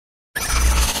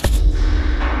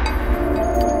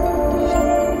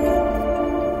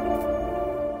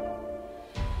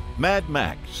Mad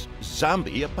Max,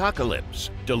 Zombie Apocalypse,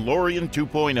 DeLorean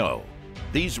 2.0.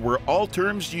 These were all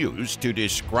terms used to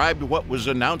describe what was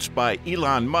announced by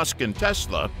Elon Musk and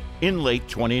Tesla in late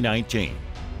 2019.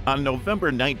 On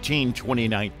November 19,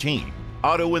 2019,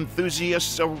 auto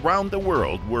enthusiasts around the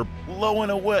world were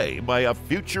blown away by a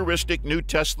futuristic new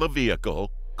Tesla vehicle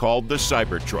called the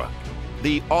Cybertruck.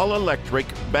 The all-electric,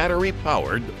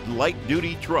 battery-powered,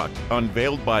 light-duty truck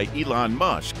unveiled by Elon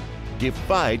Musk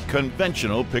defied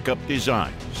conventional pickup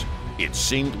designs. It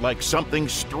seemed like something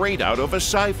straight out of a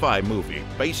sci-fi movie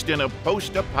based in a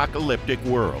post-apocalyptic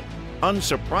world.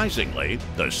 Unsurprisingly,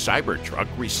 the Cybertruck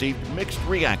received mixed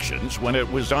reactions when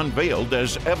it was unveiled,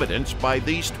 as evidenced by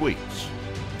these tweets.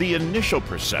 The initial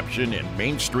perception in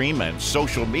mainstream and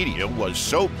social media was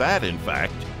so bad, in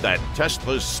fact, that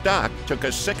Tesla's stock took a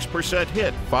 6%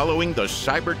 hit following the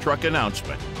Cybertruck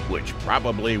announcement, which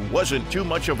probably wasn't too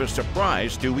much of a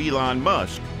surprise to Elon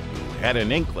Musk, who had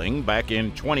an inkling back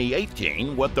in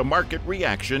 2018 what the market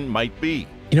reaction might be.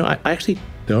 I actually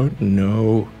don't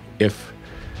know if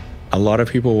a lot of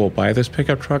people will buy this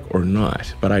pickup truck or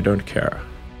not, but I don't care.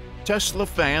 Tesla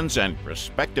fans and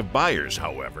prospective buyers,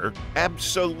 however,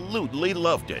 absolutely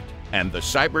loved it, and the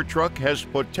Cybertruck has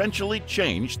potentially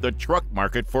changed the truck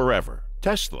market forever.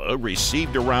 Tesla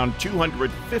received around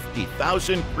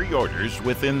 250,000 pre-orders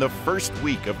within the first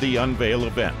week of the unveil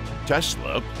event.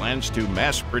 Tesla plans to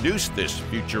mass-produce this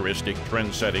futuristic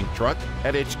trend-setting truck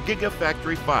at its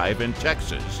Gigafactory 5 in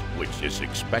Texas, which is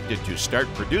expected to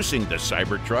start producing the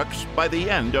Cybertrucks by the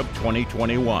end of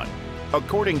 2021.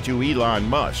 According to Elon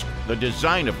Musk, the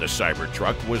design of the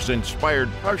Cybertruck was inspired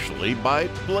partially by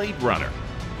Blade Runner.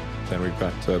 Then we've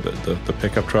got the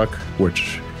pickup truck,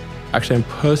 which actually I'm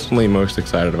personally most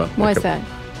excited about. Why is that?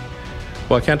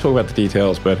 Well, I can't talk about the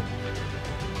details, but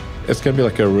it's going to be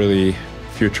like a really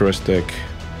futuristic,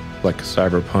 like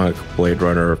cyberpunk Blade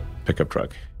Runner pickup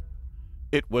truck.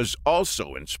 It was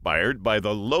also inspired by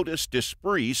the Lotus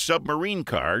Esprit submarine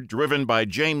car driven by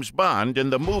James Bond in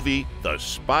the movie The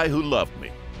Spy Who Loved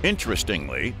Me.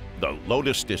 Interestingly, the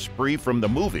Lotus Esprit from the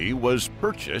movie was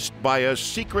purchased by a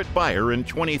secret buyer in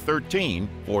 2013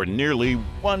 for nearly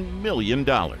 $1 million.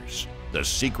 The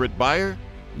secret buyer?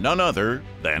 None other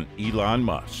than Elon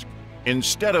Musk.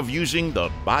 Instead of using the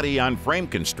body-on-frame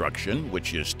construction,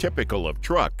 which is typical of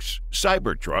trucks,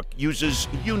 Cybertruck uses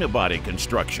unibody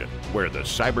construction, where the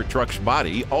Cybertruck's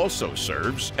body also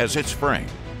serves as its frame.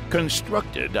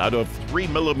 Constructed out of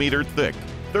 3mm thick,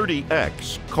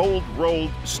 30X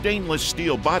cold-rolled stainless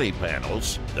steel body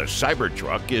panels, the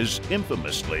Cybertruck is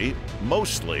infamously,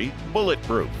 mostly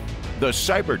bulletproof. The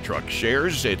Cybertruck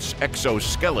shares its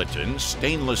exoskeleton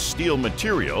stainless steel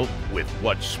material with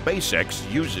what SpaceX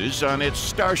uses on its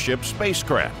Starship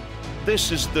spacecraft.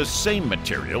 This is the same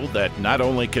material that not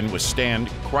only can withstand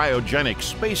cryogenic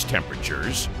space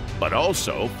temperatures, but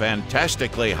also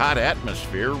fantastically hot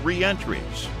atmosphere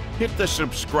re-entries. Hit the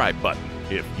subscribe button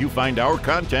if you find our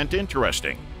content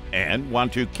interesting and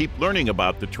want to keep learning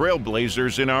about the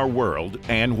trailblazers in our world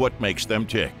and what makes them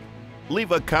tick.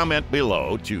 Leave a comment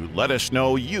below to let us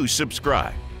know you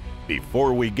subscribe.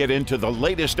 Before we get into the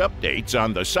latest updates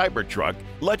on the Cybertruck,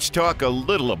 let's talk a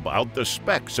little about the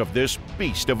specs of this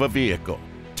beast of a vehicle.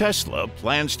 Tesla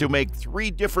plans to make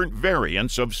 3 different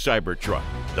variants of Cybertruck.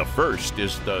 The first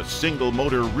is the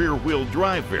single-motor rear-wheel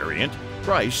drive variant,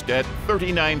 priced at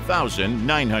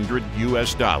 $39,900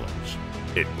 US.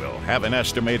 It will have an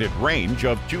estimated range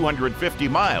of 250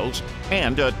 miles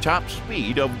and a top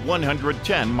speed of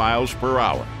 110 miles per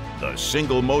hour. The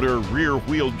single-motor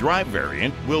rear-wheel drive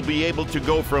variant will be able to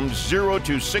go from 0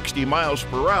 to 60 miles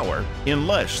per hour in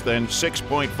less than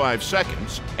 6.5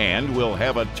 seconds and will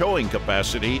have a towing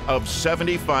capacity of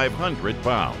 7,500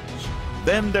 pounds.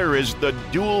 Then there is the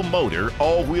dual-motor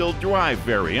all-wheel drive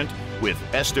variant with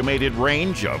estimated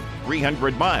range of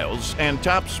 300 miles and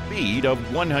top speed of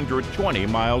 120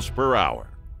 miles per hour.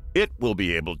 It will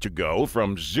be able to go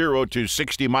from 0 to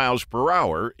 60 miles per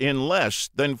hour in less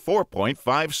than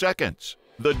 4.5 seconds.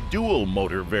 The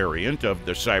dual-motor variant of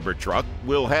the Cybertruck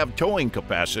will have towing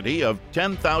capacity of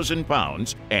 10,000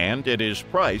 pounds, and it is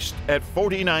priced at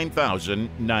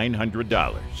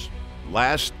 $49,900.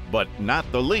 Last but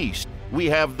not the least, we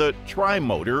have the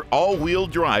tri-motor all-wheel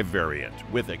drive variant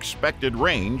with expected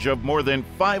range of more than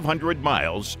 500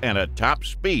 miles and a top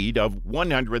speed of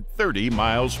 130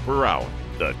 miles per hour.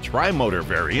 The tri-motor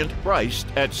variant, priced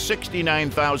at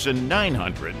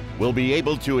 $69,900, will be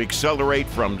able to accelerate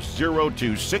from 0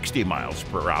 to 60 miles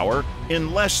per hour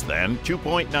in less than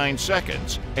 2.9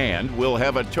 seconds and will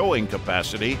have a towing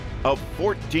capacity of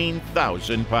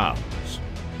 14,000 pounds.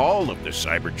 All of the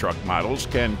Cybertruck models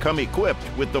can come equipped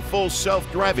with the full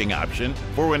self-driving option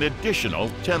for an additional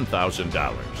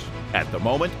 $10,000. At the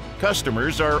moment,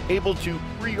 customers are able to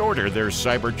pre-order their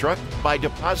Cybertruck by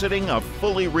depositing a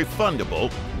fully refundable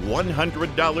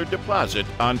 $100 deposit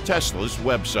on Tesla's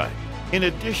website. In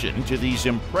addition to these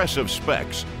impressive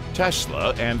specs,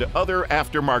 Tesla and other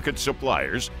aftermarket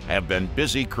suppliers have been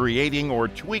busy creating or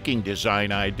tweaking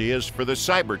design ideas for the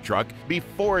Cybertruck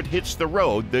before it hits the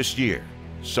road this year.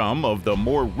 Some of the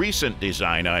more recent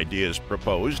design ideas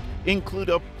proposed include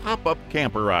a pop-up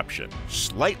camper option,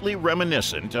 slightly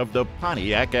reminiscent of the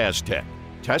Pontiac Aztek.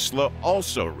 Tesla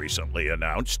also recently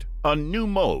announced a new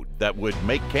mode that would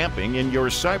make camping in your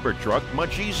Cybertruck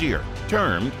much easier,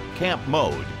 termed Camp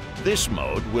Mode. This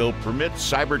mode will permit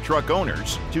Cybertruck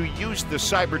owners to use the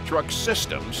Cybertruck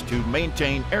systems to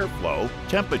maintain airflow,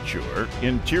 temperature,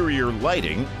 interior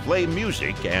lighting, play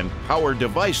music, and power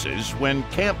devices when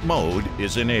Camp Mode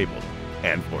is enabled.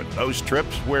 And for those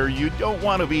trips where you don't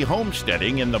want to be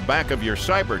homesteading in the back of your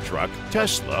Cybertruck,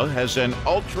 Tesla has an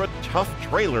ultra-tough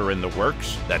trailer in the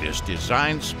works that is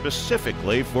designed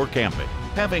specifically for camping.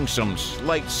 Having some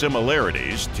slight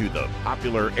similarities to the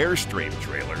popular Airstream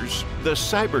trailers, the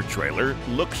Cybertrailer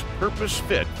looks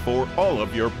purpose-fit for all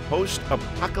of your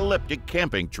post-apocalyptic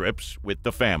camping trips with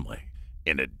the family.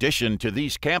 In addition to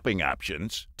these camping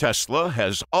options, Tesla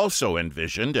has also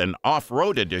envisioned an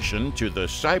off-road addition to the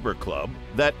Cyber Club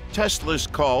that Tesla's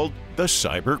called the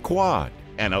Cyber Quad,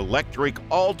 an electric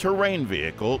all-terrain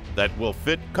vehicle that will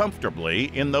fit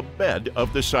comfortably in the bed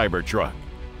of the Cybertruck.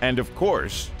 And of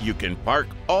course, you can park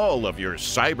all of your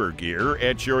cyber gear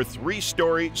at your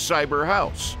 3-story cyber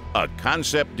house, a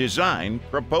concept design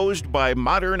proposed by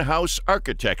Modern House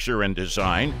Architecture and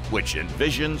Design, which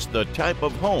envisions the type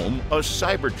of home a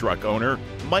Cybertruck owner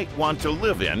might want to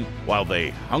live in while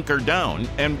they hunker down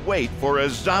and wait for a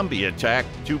zombie attack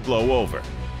to blow over.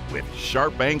 With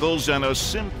sharp angles and a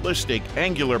simplistic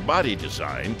angular body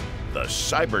design, the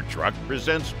Cybertruck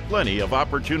presents plenty of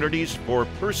opportunities for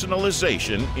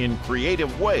personalization in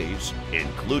creative ways,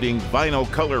 including vinyl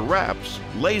color wraps,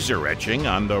 laser etching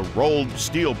on the rolled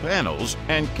steel panels,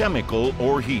 and chemical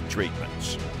or heat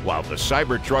treatments. While the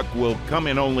Cybertruck will come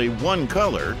in only one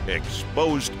color,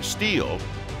 exposed steel,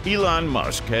 Elon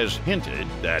Musk has hinted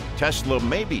that Tesla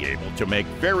may be able to make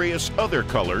various other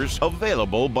colors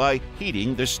available by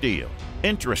heating the steel.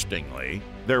 Interestingly,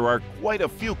 there are quite a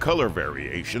few color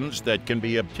variations that can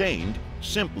be obtained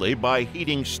simply by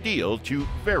heating steel to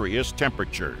various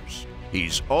temperatures.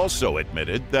 He's also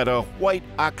admitted that a white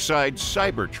oxide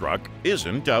Cybertruck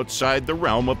isn't outside the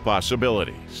realm of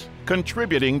possibilities.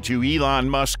 Contributing to Elon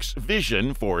Musk's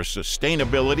vision for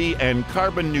sustainability and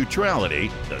carbon neutrality,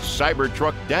 the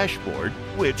Cybertruck dashboard,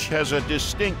 which has a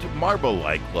distinct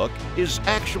marble-like look, is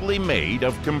actually made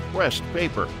of compressed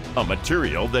paper, a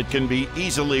material that can be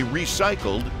easily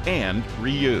recycled and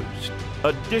reused.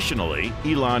 Additionally,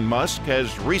 Elon Musk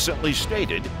has recently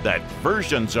stated that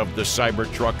versions of the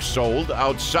Cybertruck sold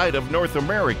outside of North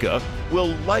America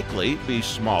will likely be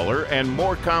smaller and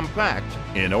more compact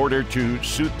in order to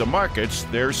suit the markets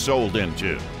they're sold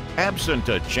into. Absent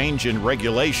a change in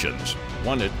regulations,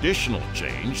 one additional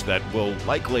change that will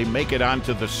likely make it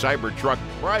onto the Cybertruck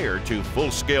prior to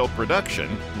full-scale production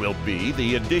will be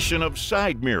the addition of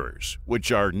side mirrors,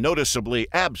 which are noticeably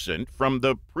absent from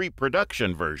the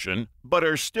pre-production version, but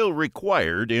are still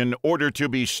required in order to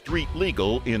be street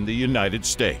legal in the United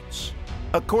States.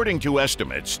 According to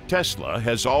estimates, Tesla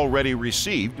has already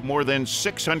received more than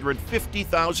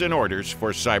 650,000 orders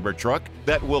for Cybertruck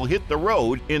that will hit the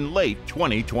road in late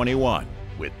 2021.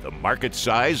 With the market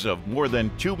size of more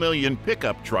than 2 million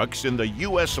pickup trucks in the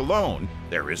US alone,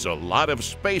 there is a lot of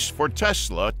space for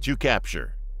Tesla to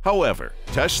capture. However,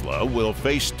 Tesla will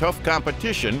face tough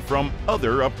competition from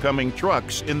other upcoming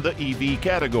trucks in the EV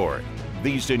category.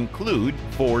 These include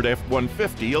Ford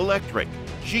F-150 Electric,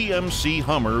 GMC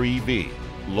Hummer EV,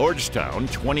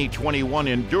 Lordstown 2021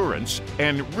 Endurance,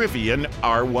 and Rivian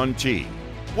R1T.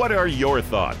 What are your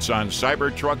thoughts on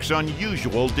Cybertruck's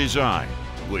unusual design?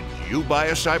 Would you buy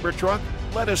a Cybertruck?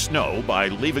 Let us know by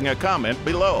leaving a comment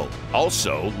below.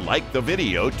 Also, like the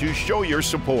video to show your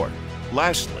support.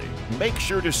 Lastly, make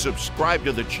sure to subscribe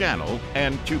to the channel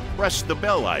and to press the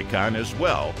bell icon as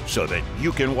well so that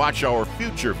you can watch our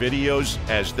future videos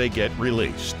as they get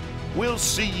released. We'll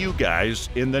see you guys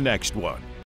in the next one.